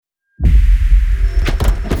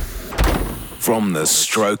From the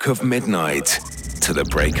stroke of midnight to the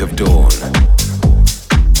break of dawn,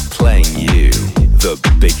 playing you the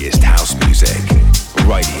biggest house music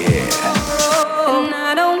right here. And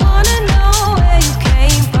I don't wanna know where you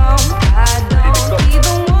came from. I don't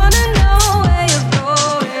even wanna know where you're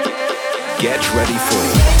going. Get ready for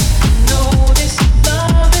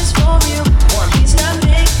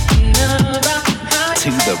To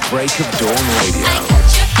the Break of Dawn Radio.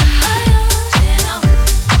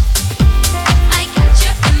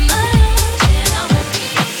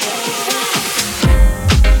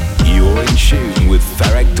 You're in tune with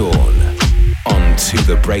Ferreck Dawn on To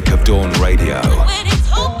the Break of Dawn Radio.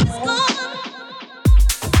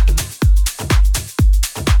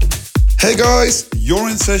 Hey guys, you're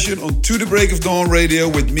in session on To the Break of Dawn Radio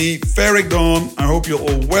with me, Ferreck Dawn. I hope you're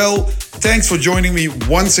all well. Thanks for joining me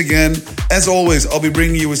once again. As always, I'll be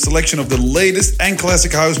bringing you a selection of the latest and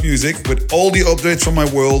classic house music with all the updates from my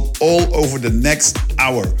world all over the next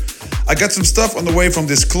hour. I got some stuff on the way from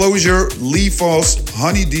Disclosure, Lee Foss,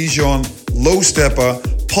 Honey Dijon, Low Steppa,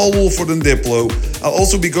 Paul Woolford and Diplo. I'll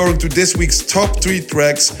also be going through this week's top 3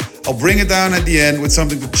 tracks. I'll bring it down at the end with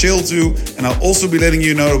something to chill to, and I'll also be letting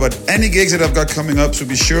you know about any gigs that I've got coming up, so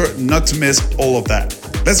be sure not to miss all of that.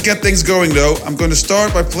 Let's get things going though. I'm going to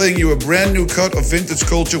start by playing you a brand new cut of Vintage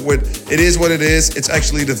Culture with It Is What It Is. It's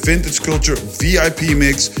actually the Vintage Culture VIP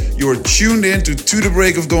mix. You are tuned in to the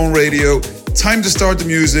Break of Dawn Radio. Time to start the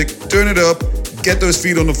music. Turn it up. Get those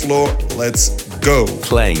feet on the floor. Let's go.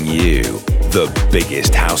 Playing you the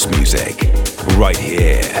biggest house music right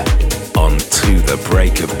here on To the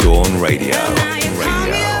Break of Dawn Radio.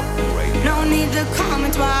 No need to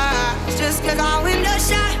comment twice. Just cause our window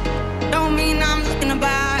shut don't mean I'm looking to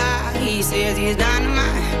buy. He says he's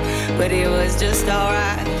dynamite, but it was just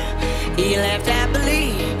alright. He left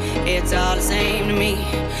happily, it's all the same to me.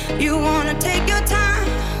 You wanna take your time,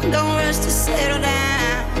 don't rush to settle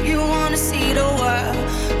down. You wanna see the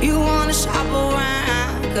world, you wanna shop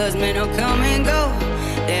around. Cause men will come and go,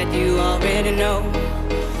 that you already know.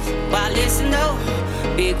 Why listen though,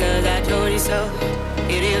 because I told you so.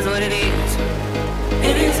 It is what it is.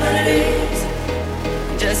 It is what it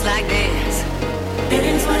is. Just like this. It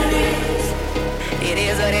is what it is. It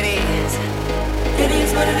is what it is. It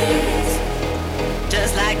is what it is.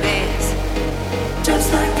 Just like this.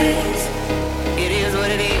 Just like this. It is what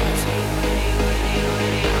it is.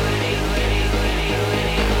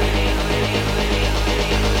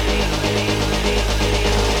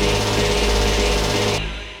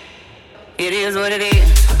 It is what it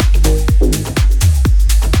is.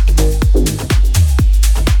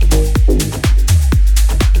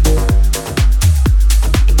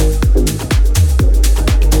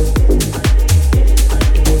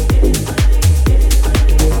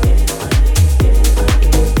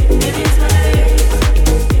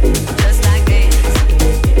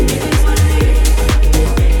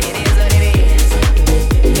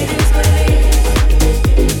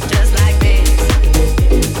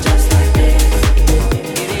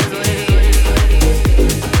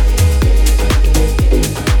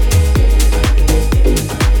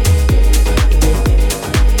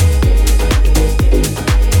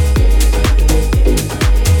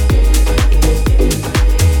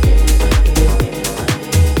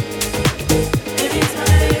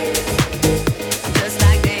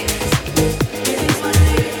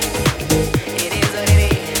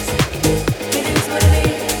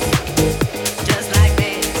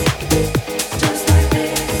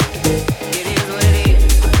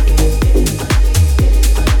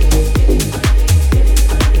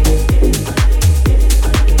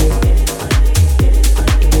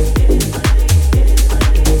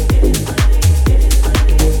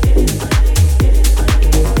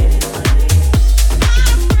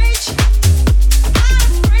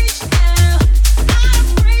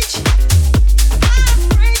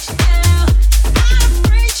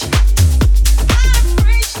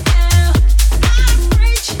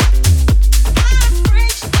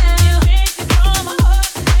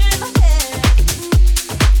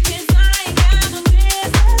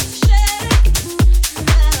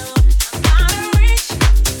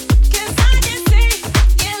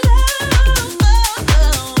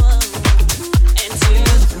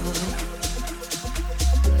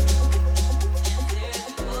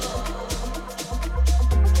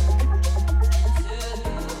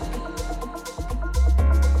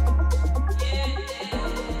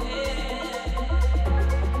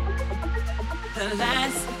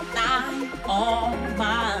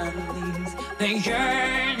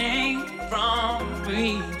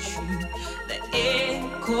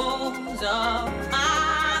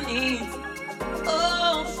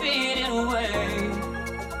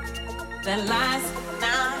 that lies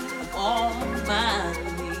down on my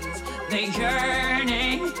knees. The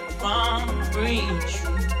yearning from breach,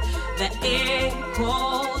 the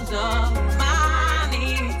echoes of my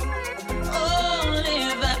needs all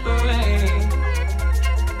evaporate.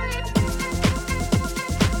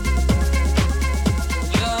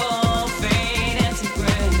 Your fading to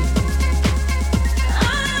gray.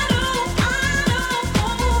 I know,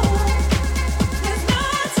 there's no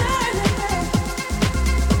turning back.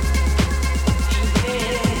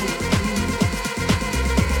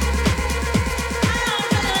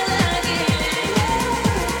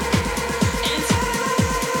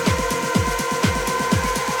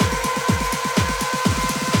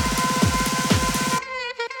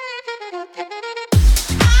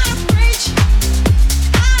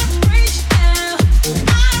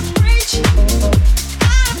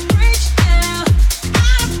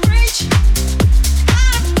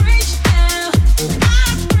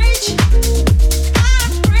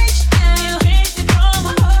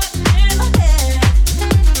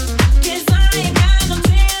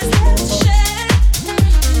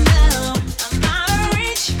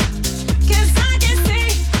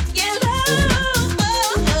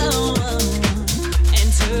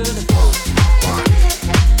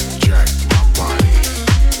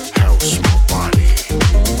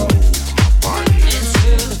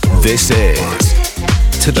 This is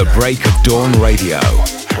To the Break of Dawn Radio.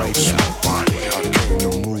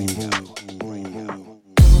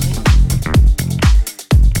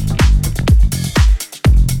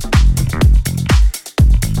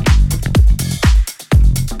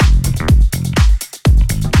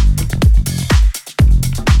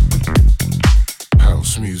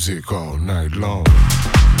 House music all night long.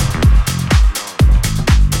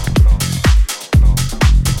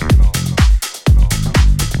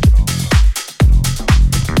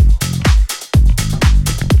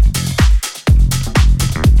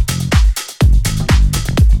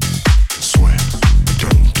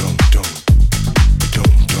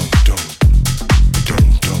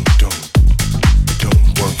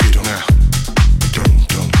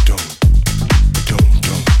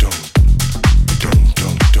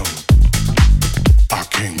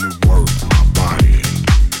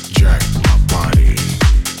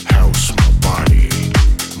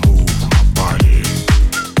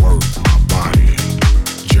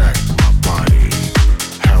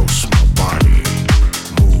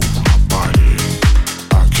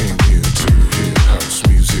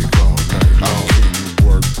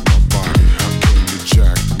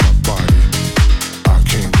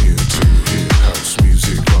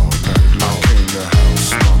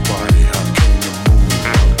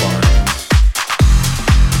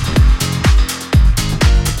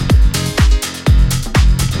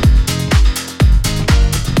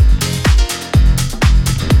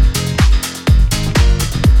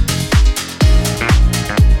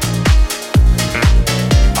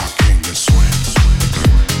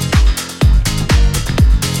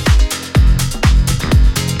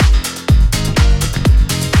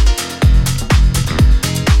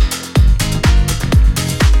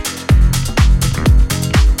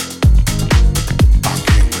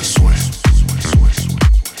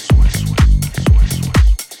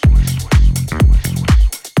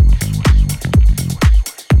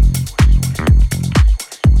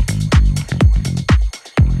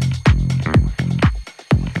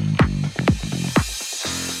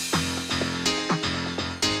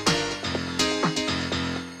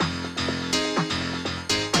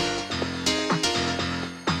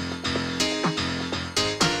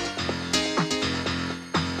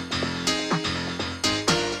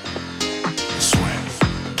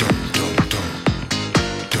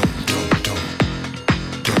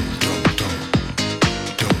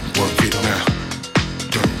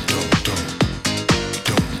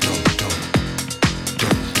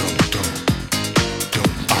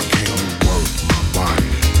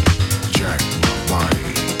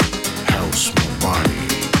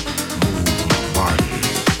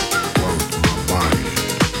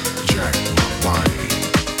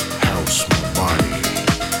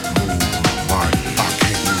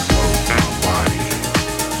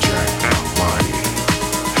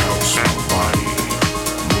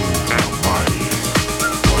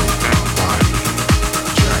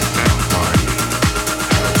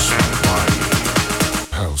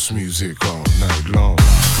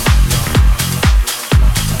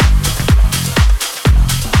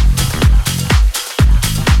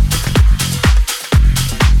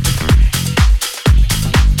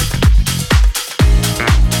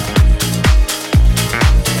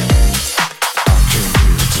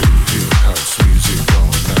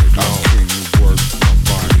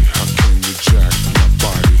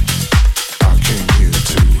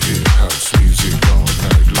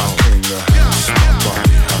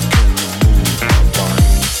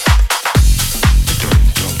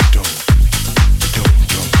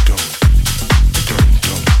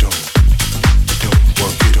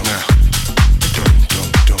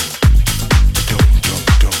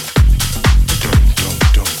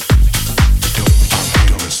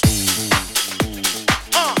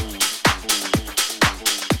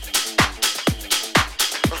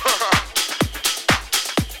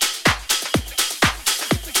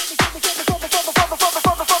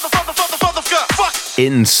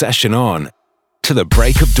 In session on to the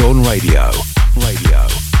Break of Dawn Radio.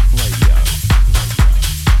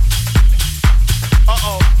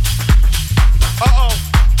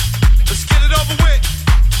 Let's get it over with.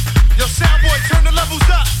 Yo, sound boy, turn the levels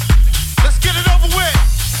up. Let's get it over with.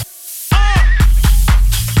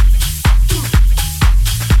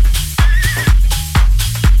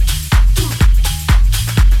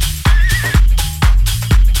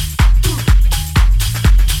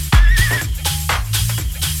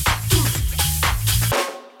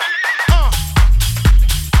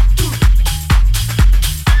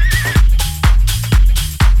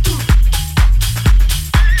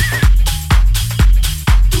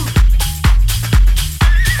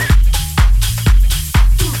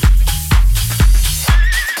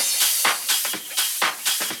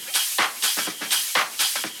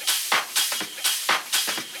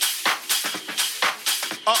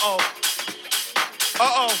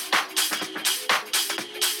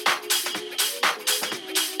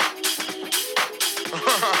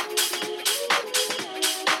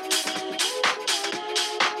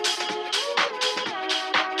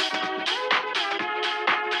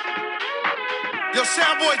 Yo, sound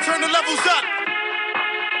boy, turn the levels up.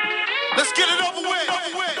 Let's get it over with.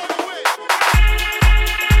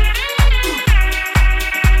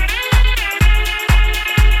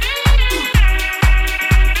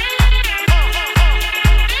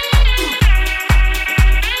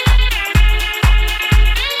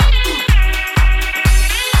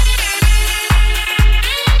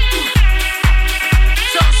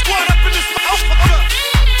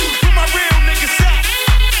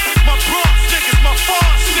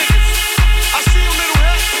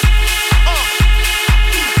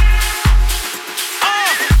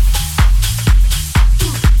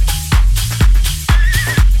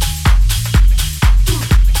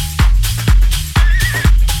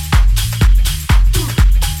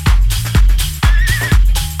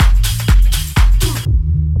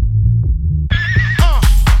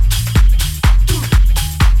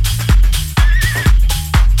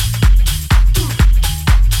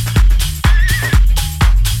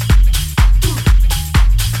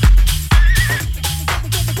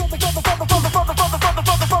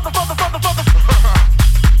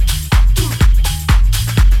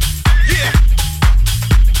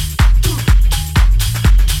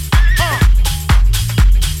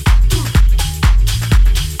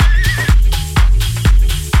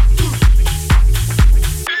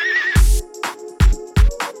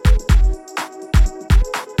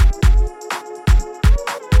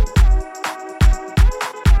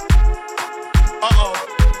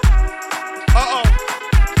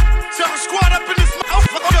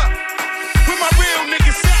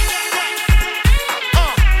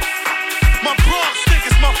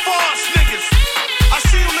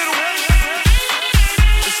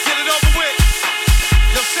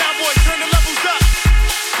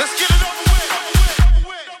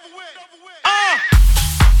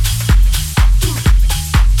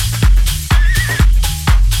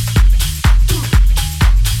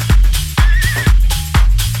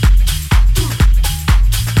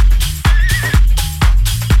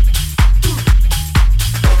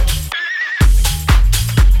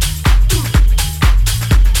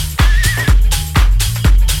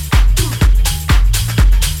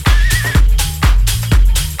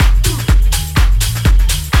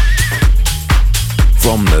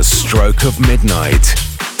 Stroke of midnight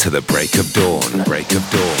to the break of dawn, break of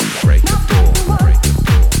dawn, break of dawn, break of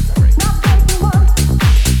dawn.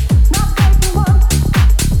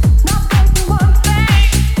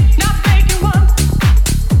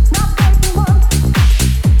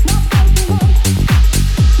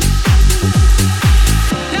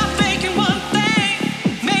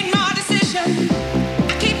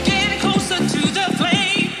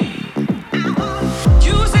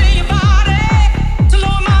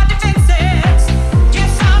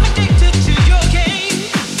 Yes, I'm addicted to your game.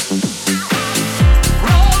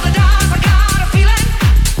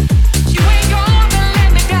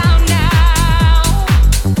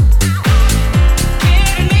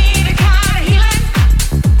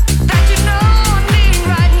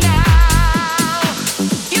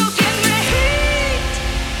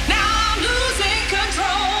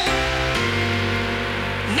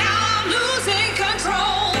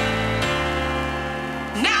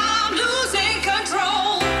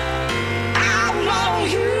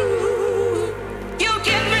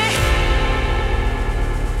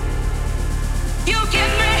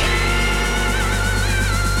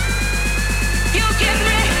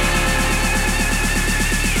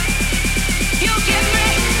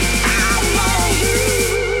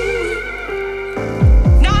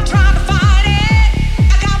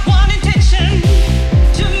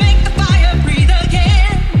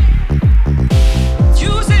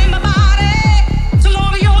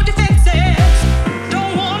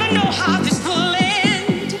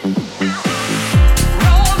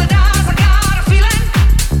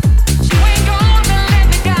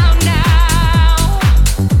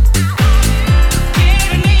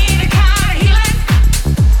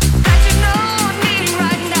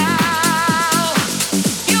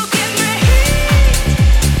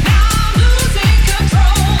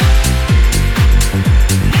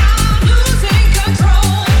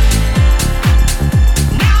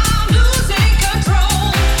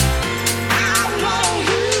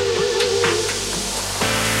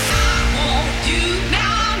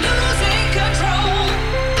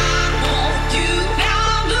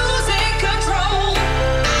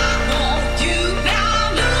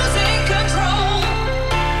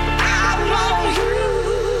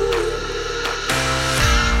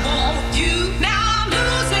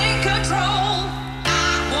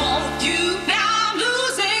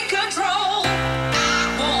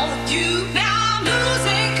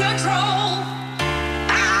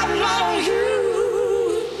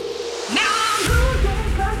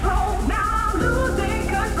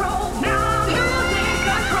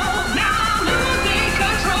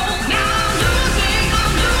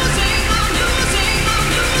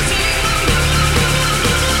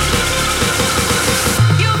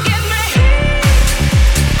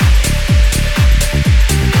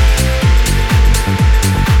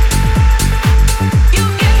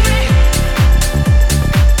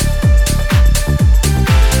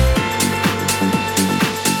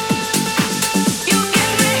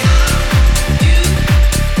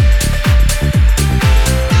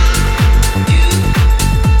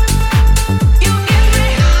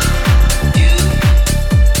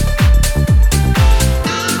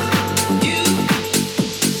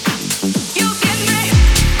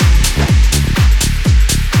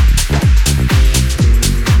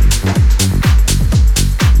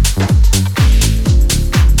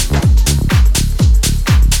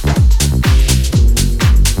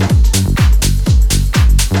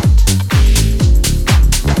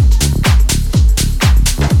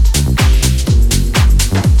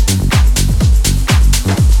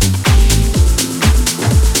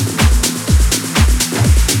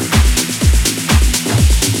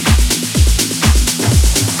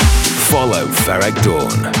 Follow Ferreck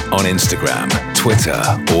Dawn on Instagram, Twitter,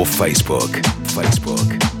 or Facebook.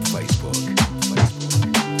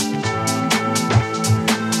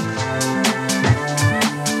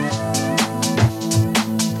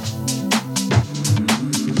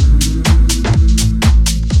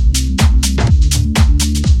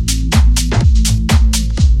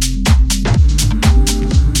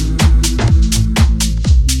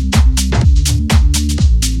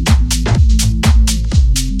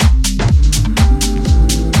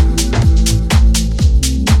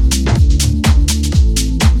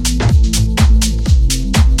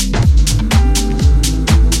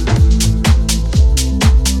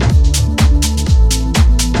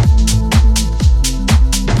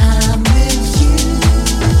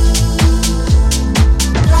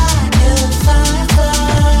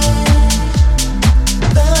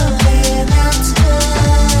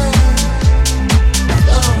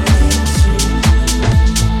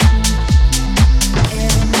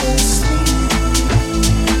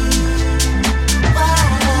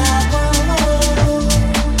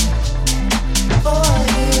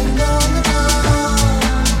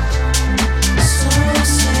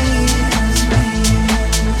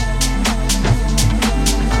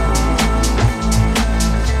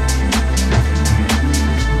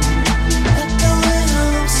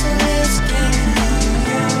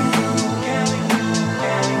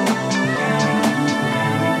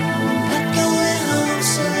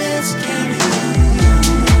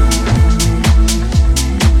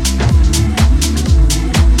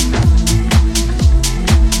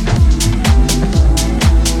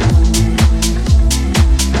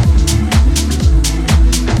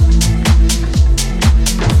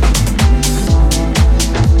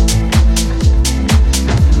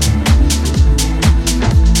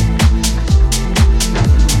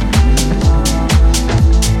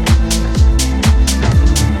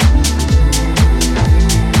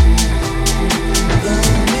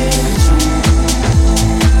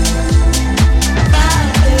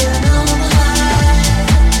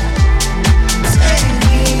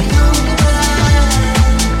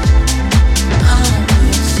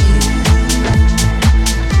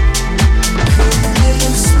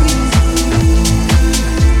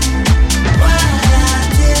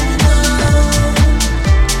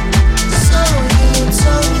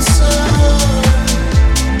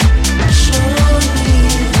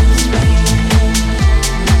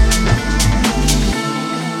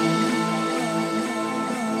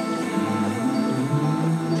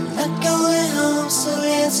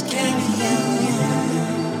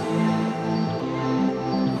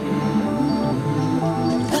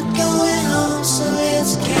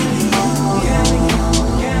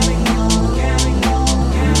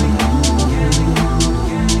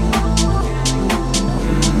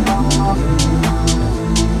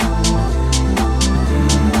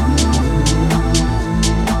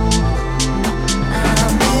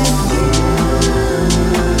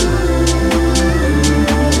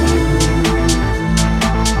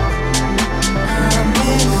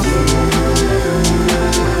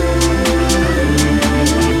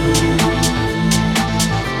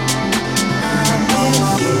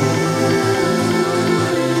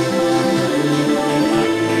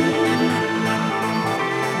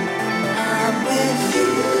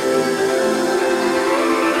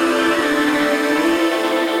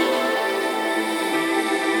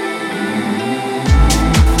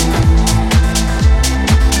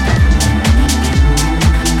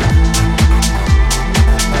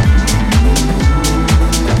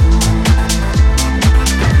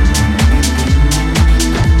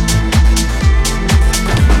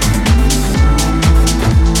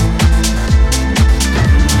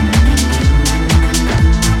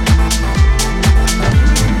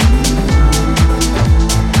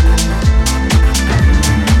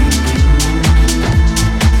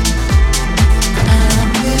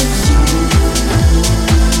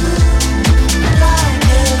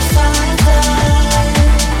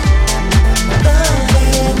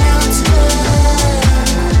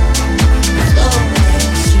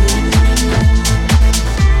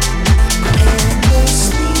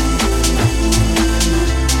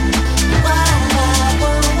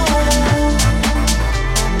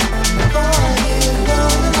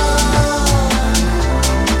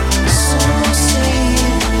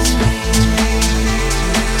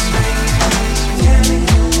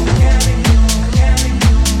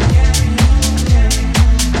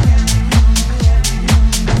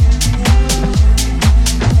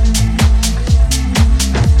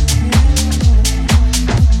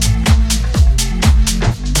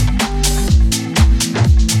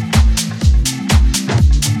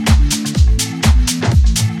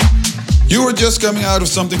 You are just coming out of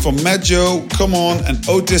something from Mat.Joe, Come On, and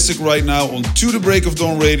Otistic right now on To The Break of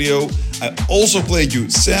Dawn Radio. I also played you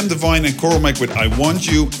Sam Divine and Kormak with I Want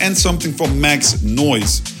You, and something from Max,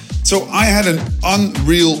 Noize. So I had an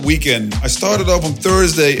unreal weekend. I started off on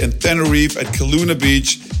Thursday in Tenerife at Kelowna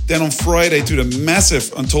Beach, then on Friday to the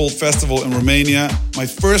massive Untold Festival in Romania. My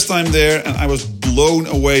first time there, and I was blown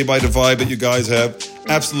away by the vibe that you guys have.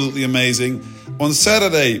 Absolutely amazing. On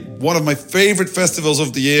Saturday, one of my favorite festivals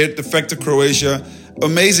of the year, Defected Croatia.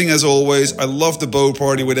 Amazing as always. I loved the boat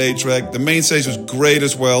party with A-Track. The main stage was great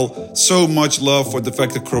as well. So much love for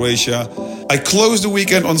Defected Croatia. I closed the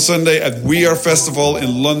weekend on Sunday at We Are Festival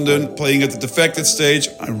in London, playing at the Defected stage.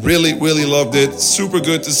 I really loved it. Super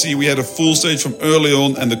good to see we had a full stage from early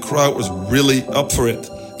on and the crowd was really up for it.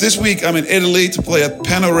 This week I'm in Italy to play at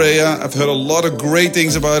Penn. I've heard a lot of great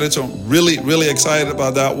things about it, so I'm really excited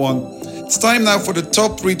about that one. It's time now for the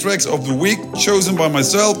top 3 tracks of the week, chosen by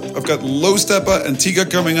myself. I've got Low Steppa and Tiga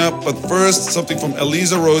coming up, but first, something from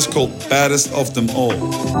Eliza Rose called Baddest Of Them All.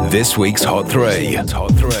 This week's Hot 3.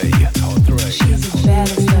 Hot 3. She's the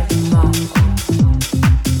baddest of them all.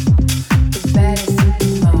 The baddest of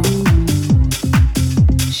them all.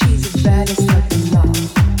 She's the baddest of them all.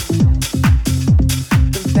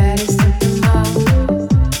 The baddest of them all.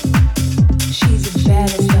 She's the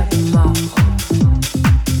baddest of them all.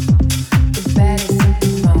 The baddest of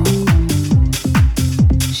them all.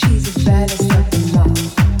 She's the baddest of them all.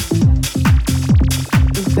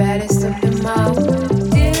 The baddest of them all.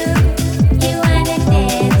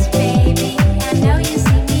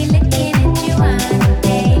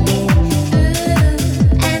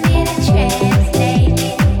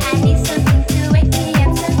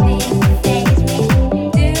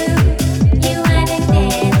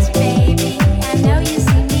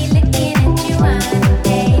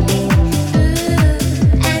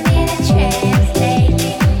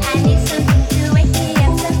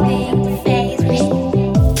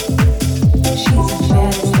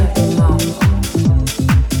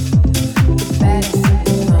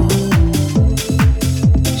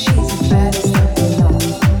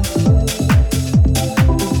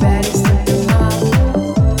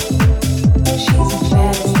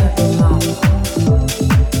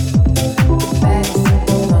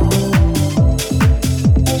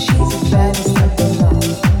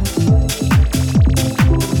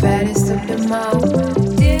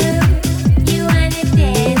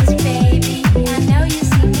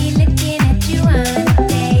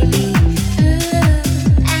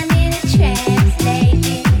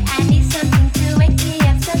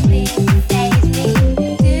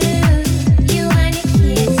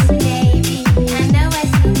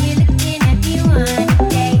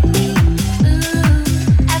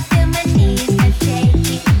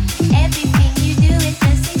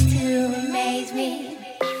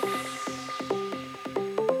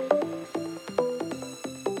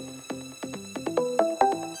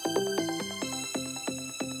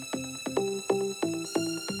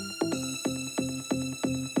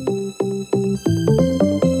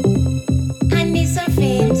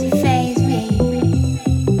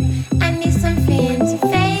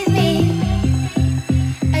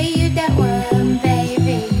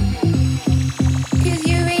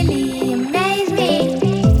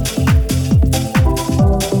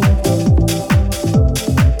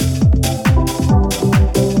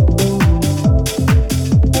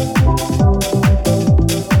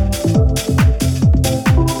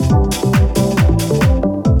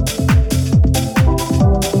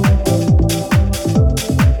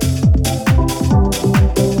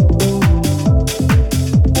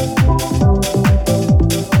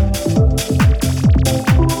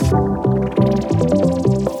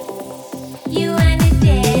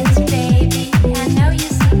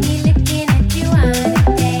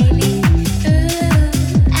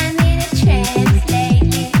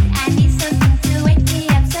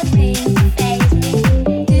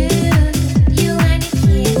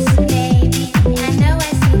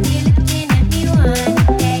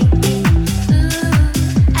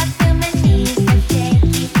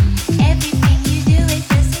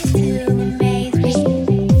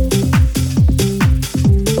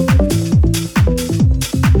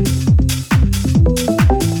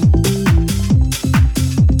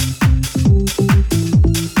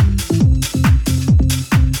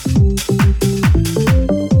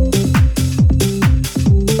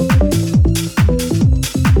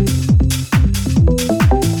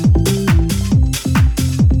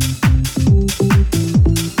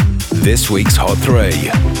 This week's Hot 3,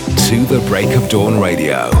 To The Break of Dawn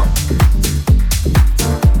Radio.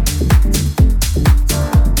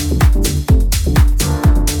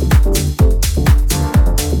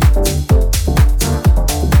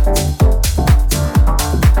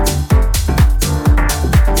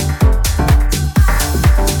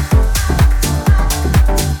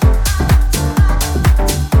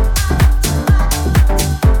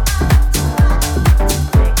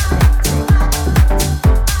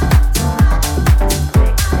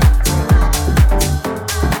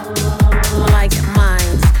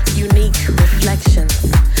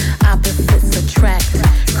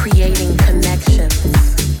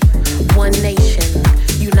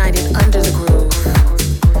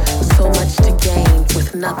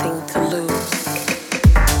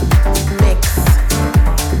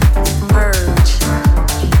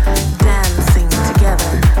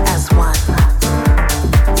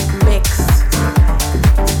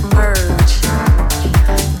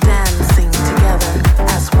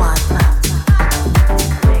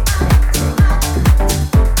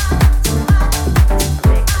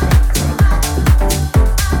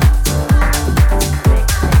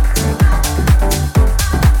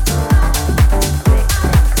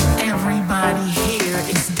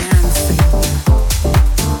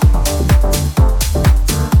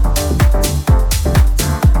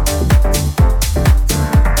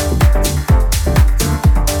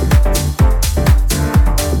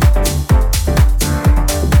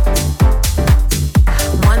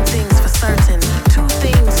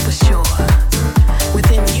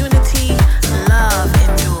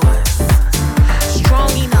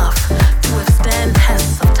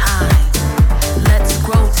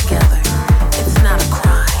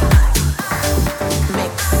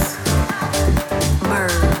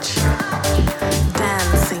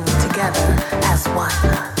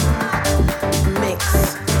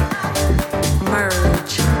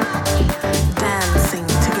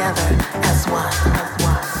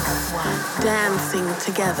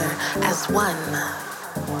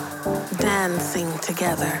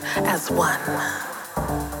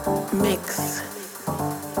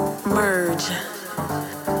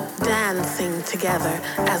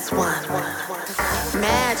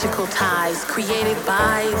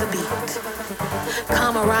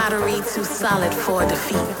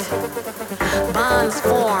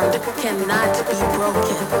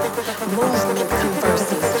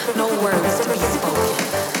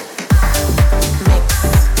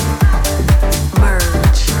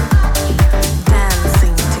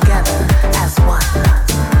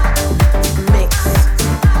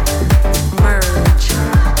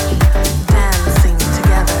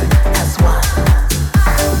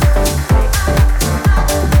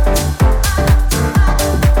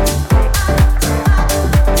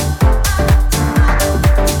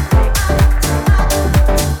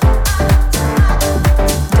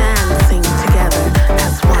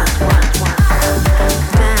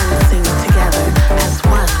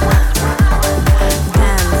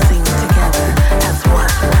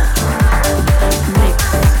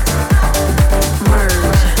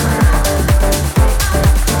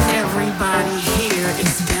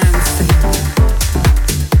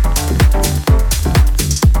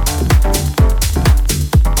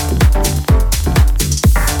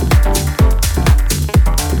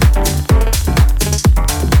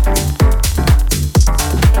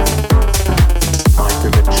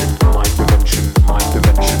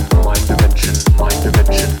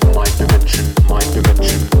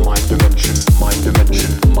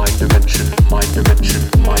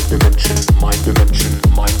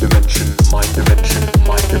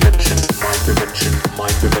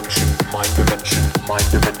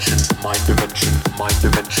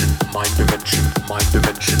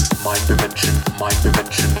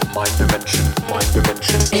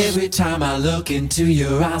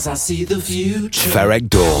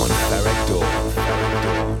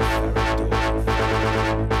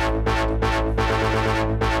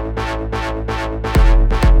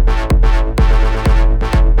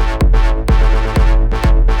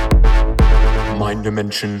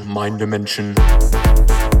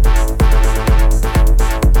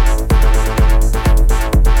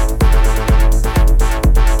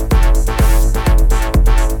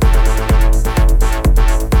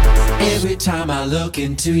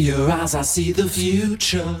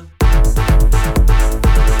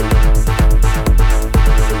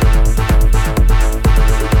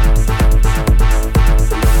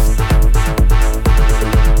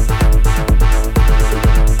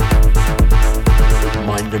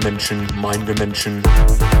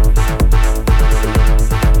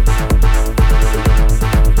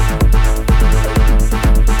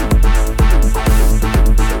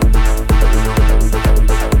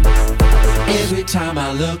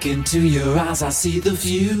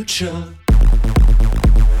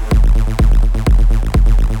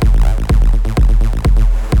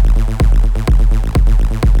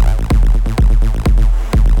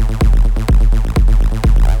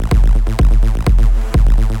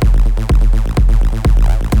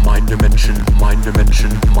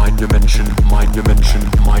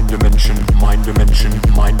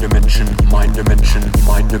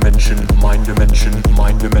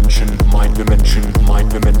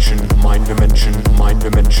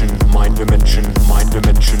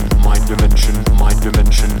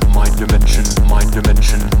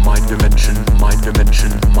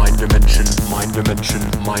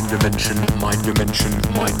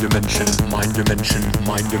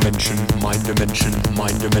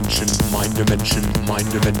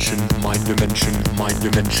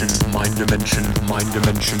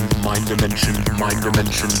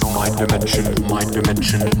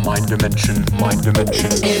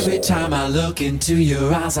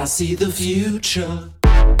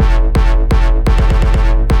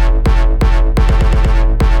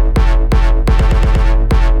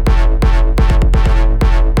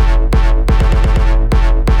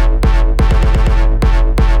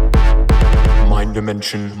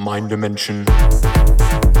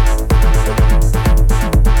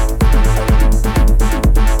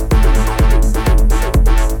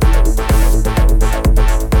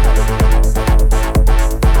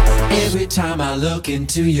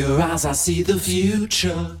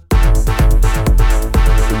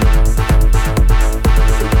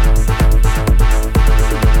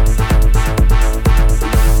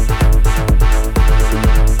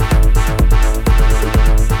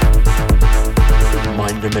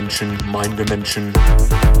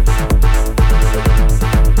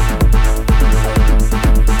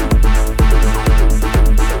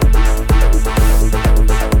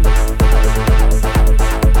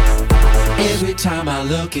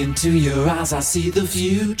 look into your eyes, I see the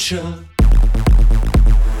future.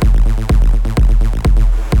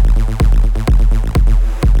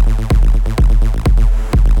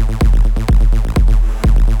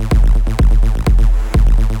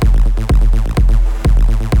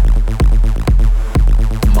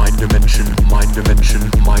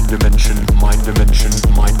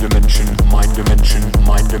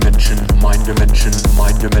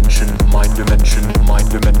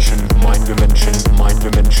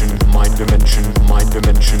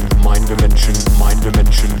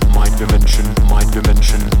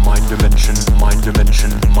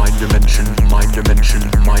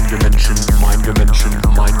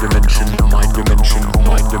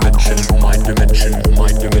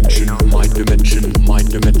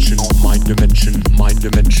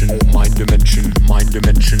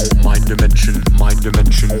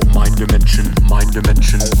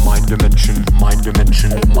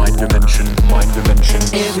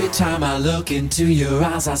 Into your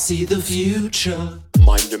eyes, I see the future.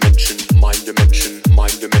 Mind dimension, mind dimension,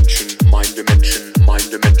 mind dimension, mind dimension,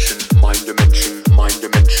 mind dimension, mind dimension, mind dimension, mind dimension, mind dimension, mind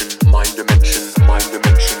dimension, mind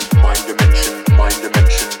dimension, mind dimension, mind dimension, mind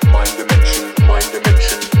dimension, mind dimension, mind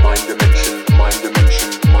dimension, mind dimension,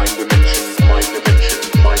 mind dimension,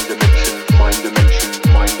 mind dimension,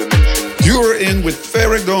 mind dimension. You are in with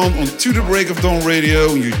Ferreck Dawn on To The Break of Dawn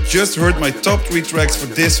Radio. You just heard my top 3 tracks for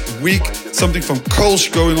this week. Something from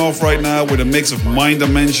Kolsch going off right now with a mix of Mind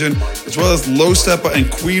Dimension, as well as Steppa and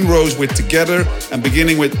Queen Rose with Together, and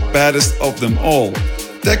beginning with Baddest Of Them All.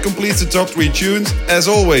 That completes the top 3 tunes. As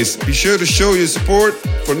always, be sure to show your support.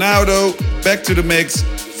 For now though, back to the mix.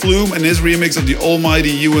 Flume and his remix of the almighty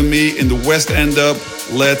You and Me in the Westend dub.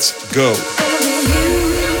 Let's go.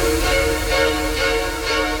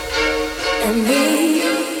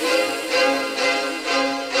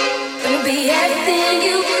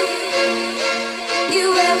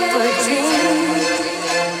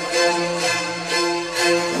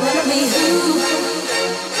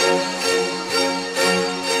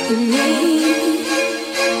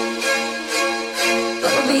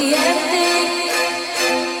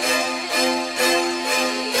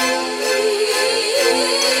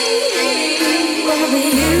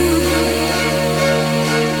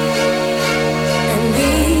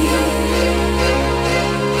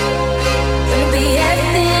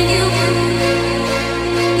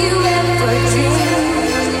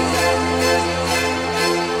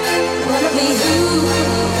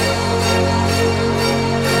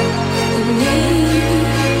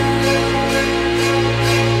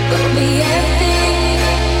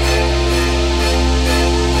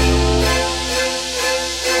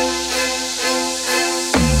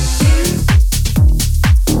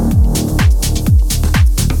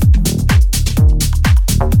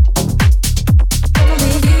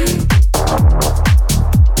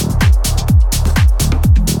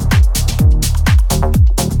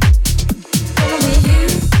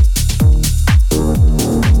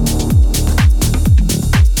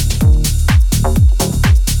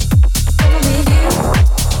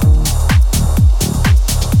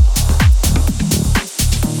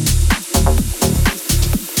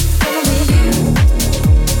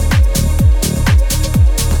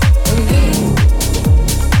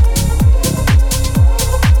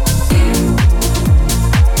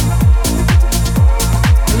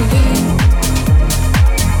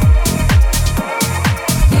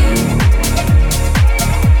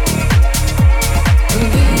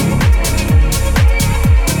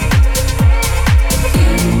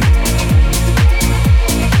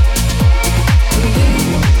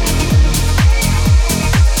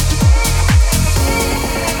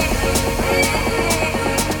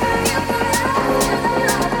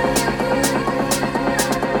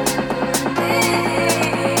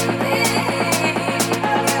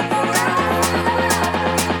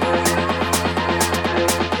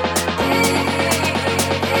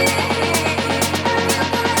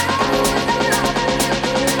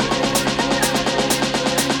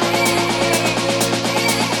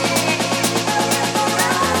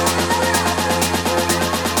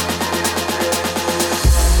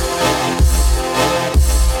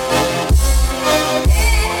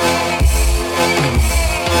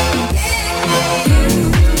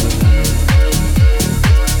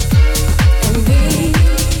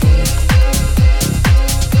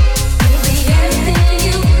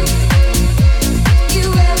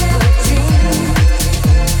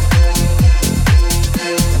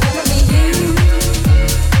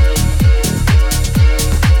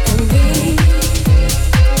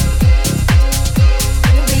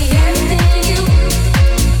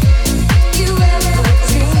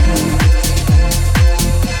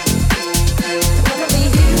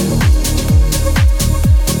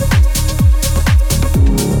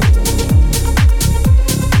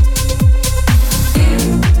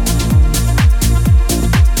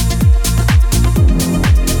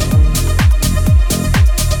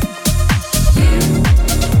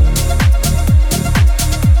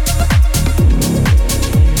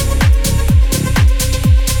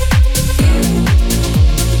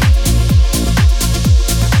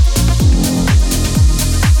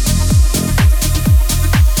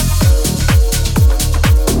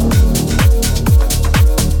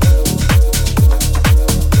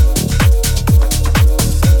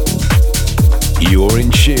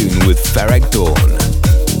 Ferreck Dawn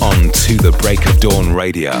on To the Break of Dawn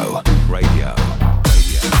Radio.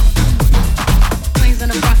 Queens in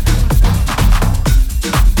the front.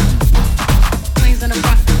 Queens in the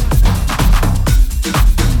front.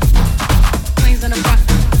 Queens in the front.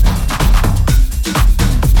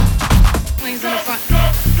 Queens in the front.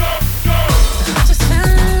 I just fell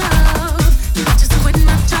in love. I just quit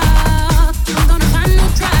my job. I'm gonna find no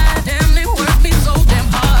drive. Damn, they work me so damn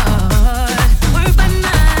hard. Work by 9,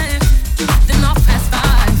 then off past 5,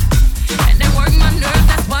 and they work my nerves.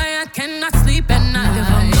 That's why I cannot sleep at night.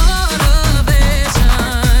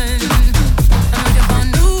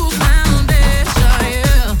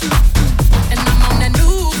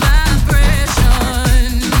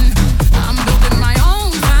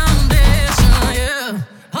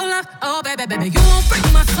 Baby, you won't break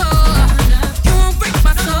my soul. You won't break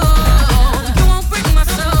my soul. You won't break my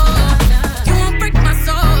soul. You won't break my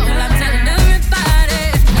soul. I'm telling everybody,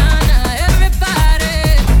 nah, everybody,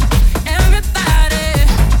 everybody,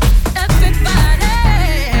 everybody.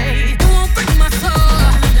 You won't break my soul.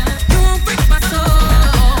 You won't break my soul.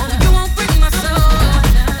 You won't break my soul.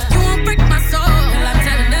 You won't break my soul. I'm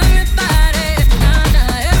telling everybody, nah,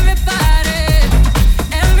 everybody,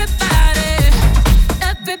 everybody,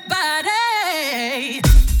 everybody.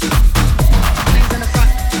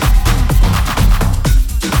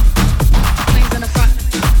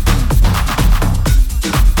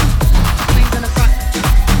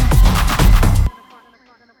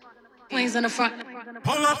 Queens in the front.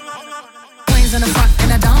 Queens in the front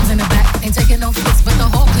and the doms in the back. Ain't taking no flicks, but the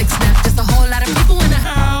whole click snap. Just a whole lot of people in the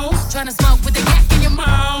house trying to smoke with the yak in your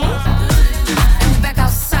mouth. And we back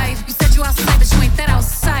outside. You said you outside, but you ain't that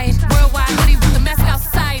outside. Worldwide hoodie with the mask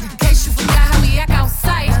outside. In case you forgot how we act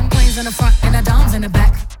outside. Queens in the front and the doms in the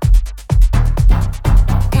back.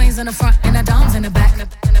 Queens in the front and the doms in the back.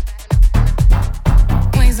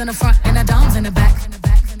 Queens in the front and the doms in the back.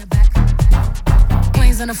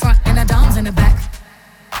 Queens in the front and the doms in the back.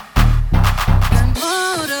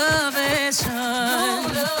 Motivation.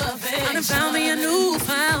 I done found me a new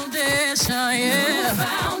foundation, yeah.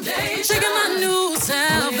 Checking my new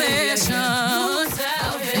salvation.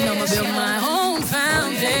 And I'ma build my own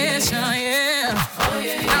foundation, yeah.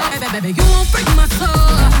 Hey, baby, you won't break my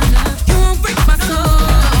soul. You won't break my soul.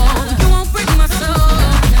 You won't break my soul.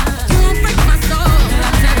 You won't break my soul.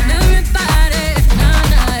 I'm telling everybody,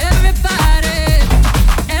 nah, everybody,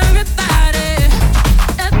 everybody,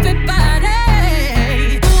 everybody.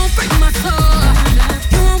 You won't break my soul.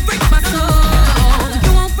 You won't break my soul.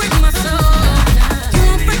 You won't break my soul. You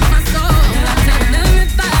won't break my soul. I'm telling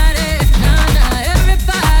everybody, nah,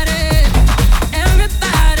 everybody,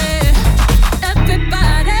 everybody,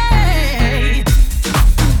 everybody.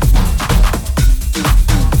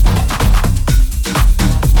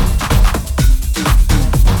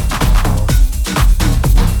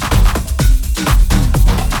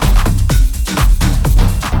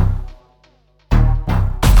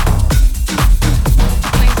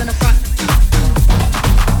 Queens in the front.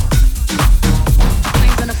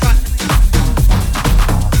 Queens in the front.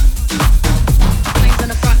 Queens in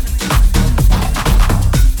the front.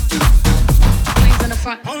 Queens in the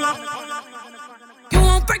front. You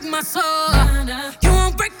won't break my soul. You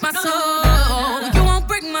won't break my soul. You won't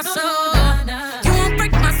break my soul. You won't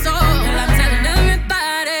break my soul. I'm telling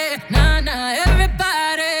everybody, nah,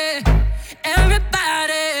 everybody,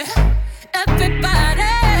 everybody,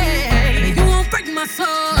 everybody. You won't break my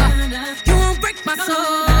soul. You won't break my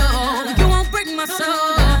soul. You won't break my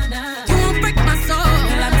soul. You won't break my soul.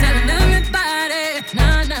 I'm telling everybody,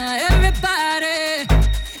 nah, everybody,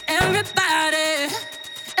 everybody,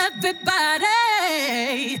 everybody.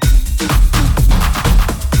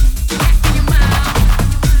 In your mouth.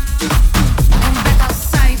 And we back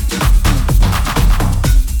outside.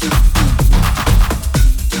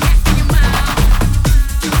 In your mouth.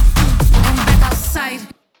 And we back outside.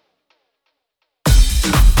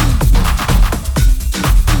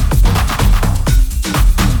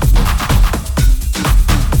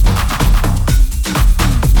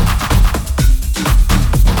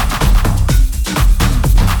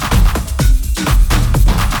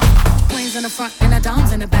 Queens in the front and the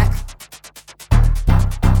doms in the back.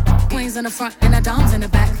 Queens in the front and the doms in the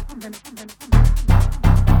back.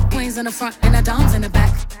 Queens in the front and the doms in the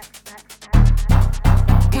back.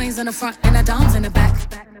 Queens in the front and the doms in the back.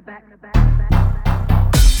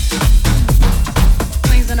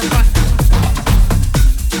 Queens in the front.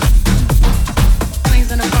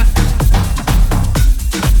 Queens in the front.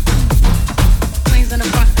 Queens in the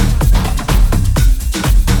front.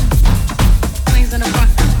 Queens in the front.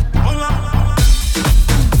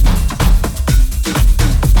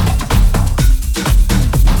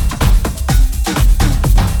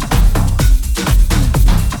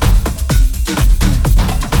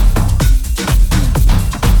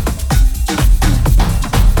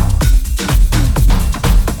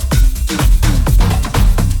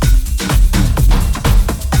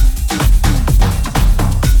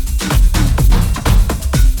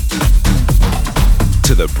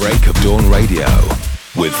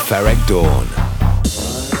 with Ferreck Dawn.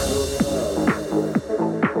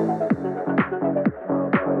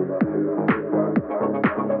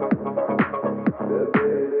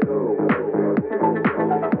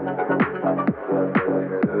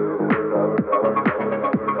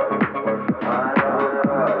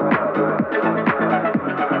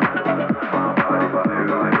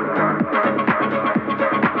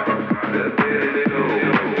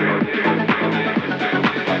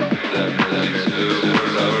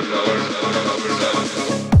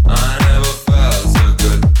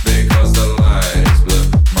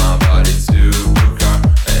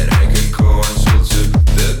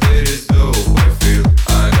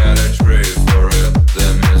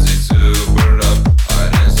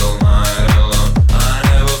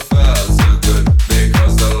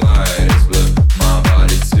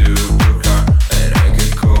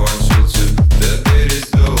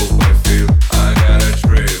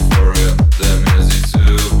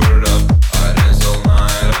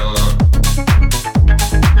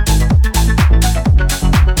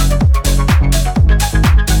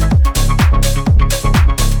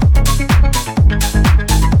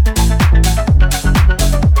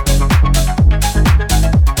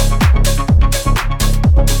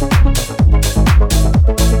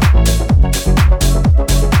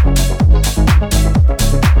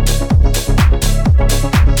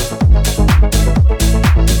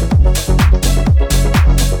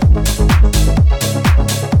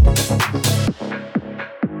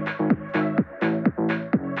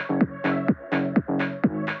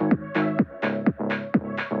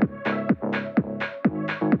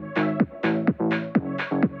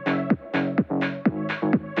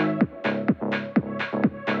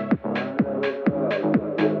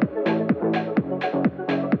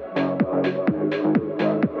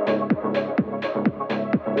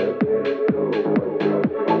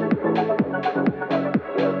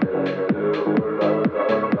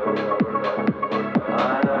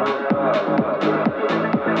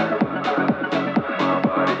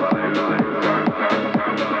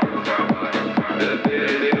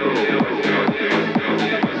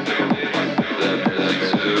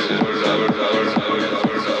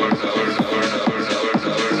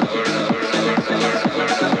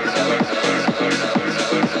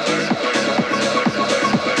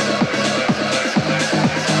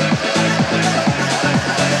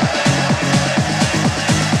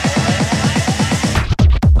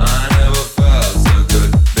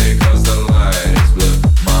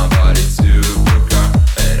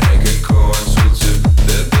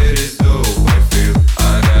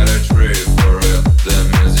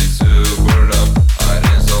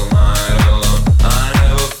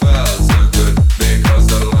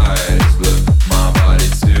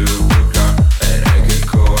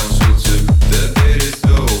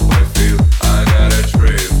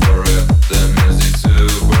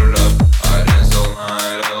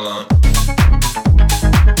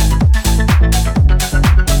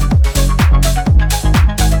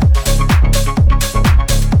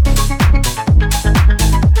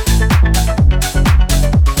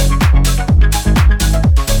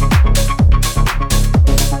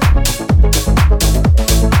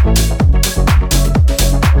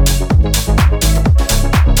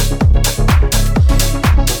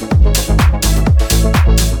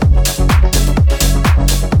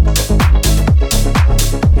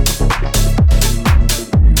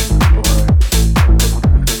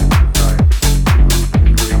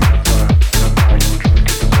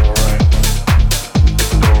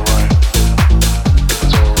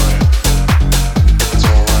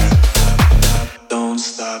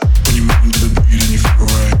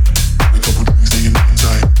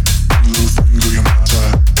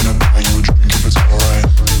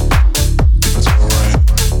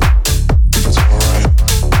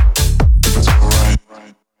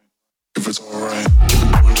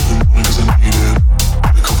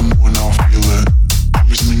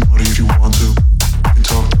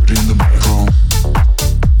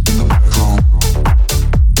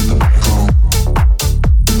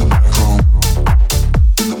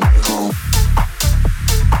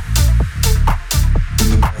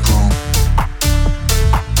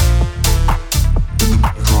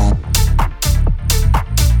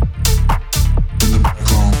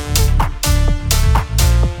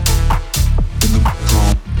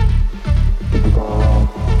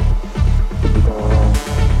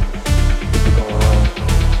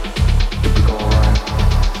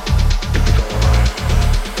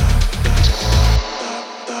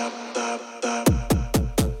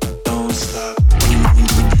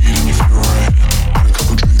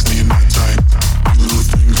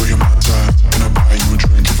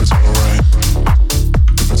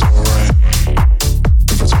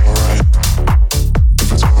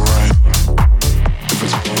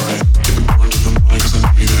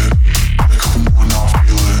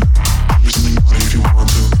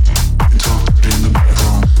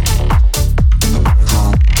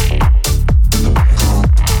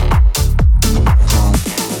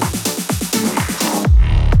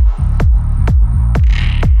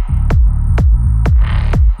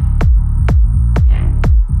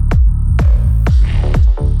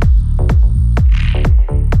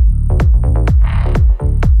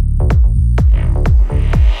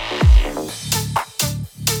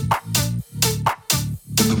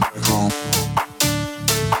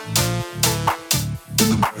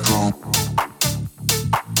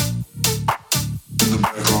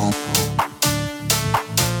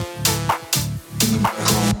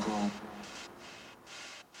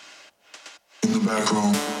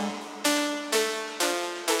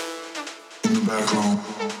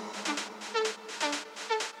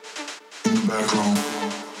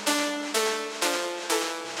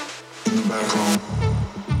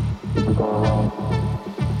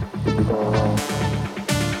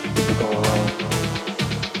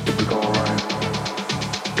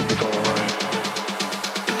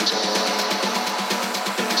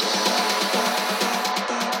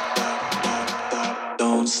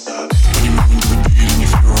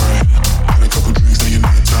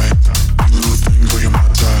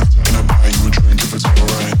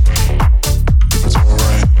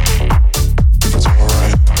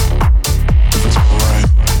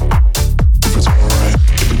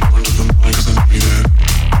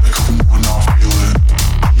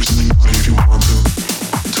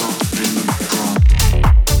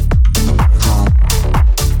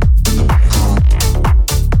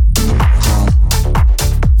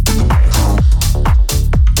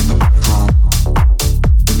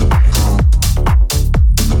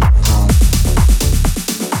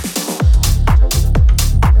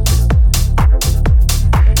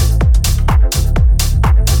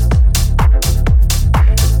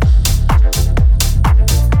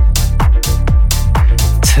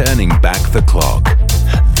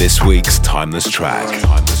 This week's Timeless Track.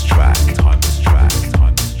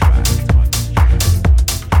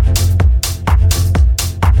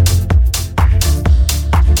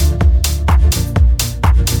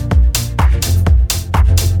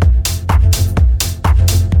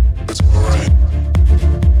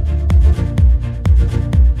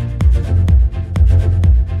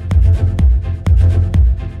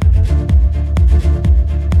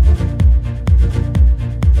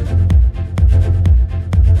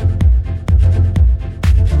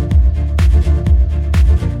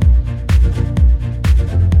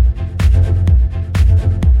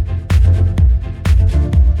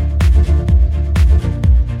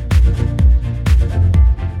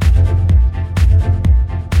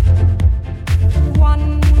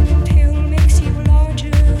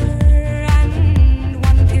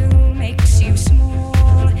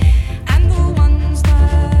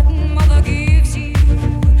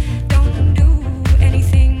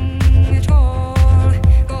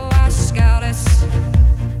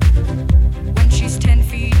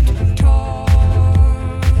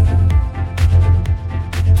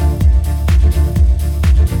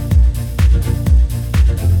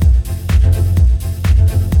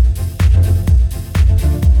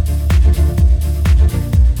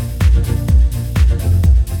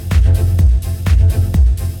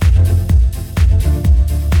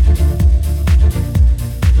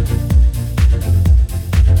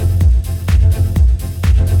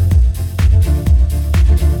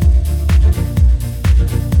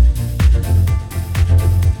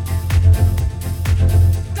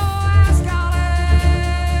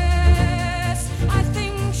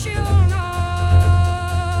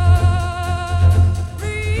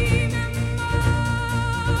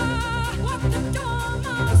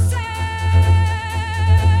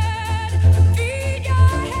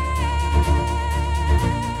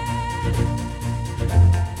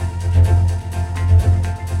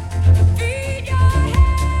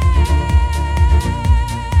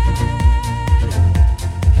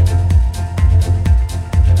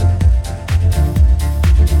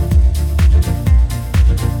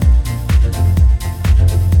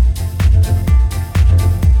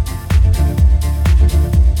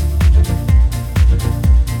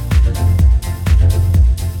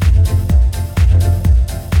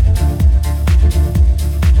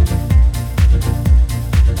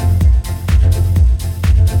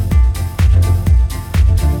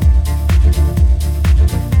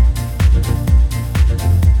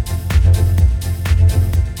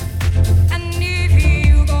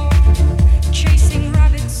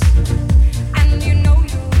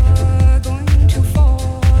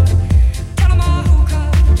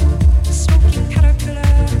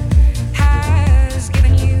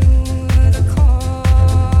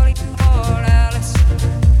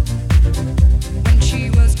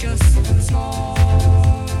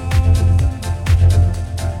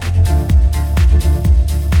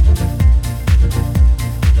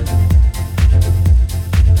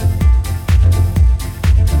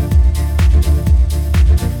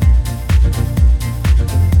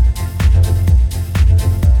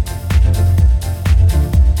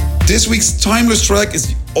 This week's Timeless track is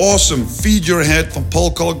the awesome Feed Your Head from Paul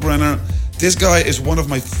Kalkbrenner. This guy is one of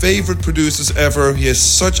my favorite producers ever. He has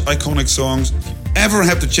such iconic songs. If you ever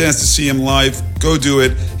have the chance to see him live, go do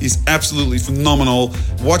it. He's absolutely phenomenal.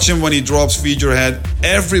 Watch him when he drops Feed Your Head.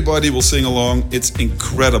 Everybody will sing along. It's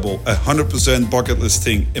incredible. 100% bucket list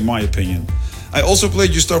thing, in my opinion. I also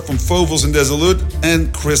played You Start from FOVOS and Dissolut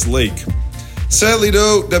and Chris Lake. Sadly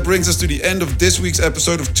though, that brings us to the end of this week's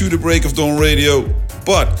episode of To The Break of Dawn Radio.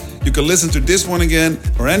 But you can listen to this one again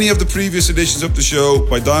or any of the previous editions of the show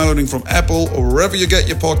by downloading from Apple or wherever you get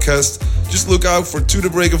your podcast. Just look out for To The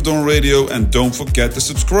Break of Dawn Radio and don't forget to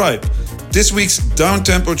subscribe. This week's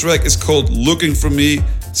downtempo track is called Looking For Me.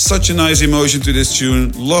 Such a nice emotion to this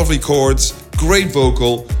tune, lovely chords, great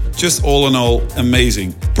vocal, just all in all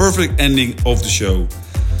amazing. Perfect ending of the show.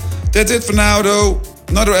 That's it for now though.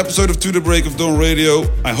 Another episode of To The Break of Dawn Radio.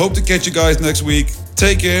 I hope to catch you guys next week.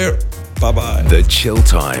 Take care. Bye bye. The Chill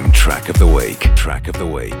Time Track of the Week. Track of the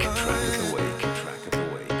Week. Track of the Week. Track of the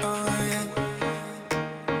Week.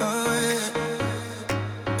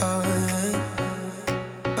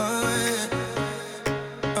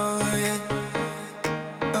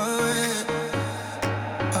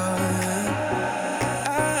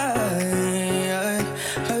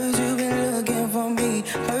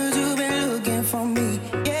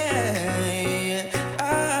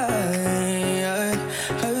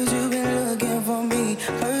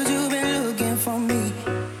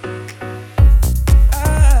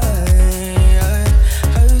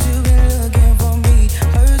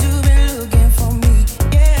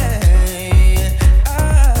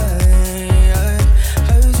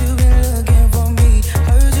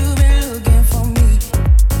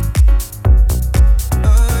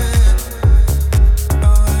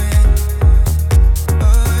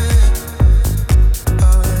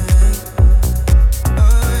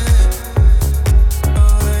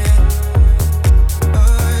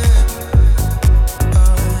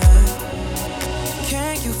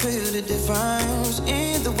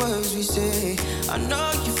 I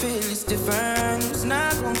know you feel it's different. It's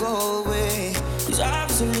not gonna go away. 'Cause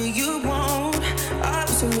obviously you want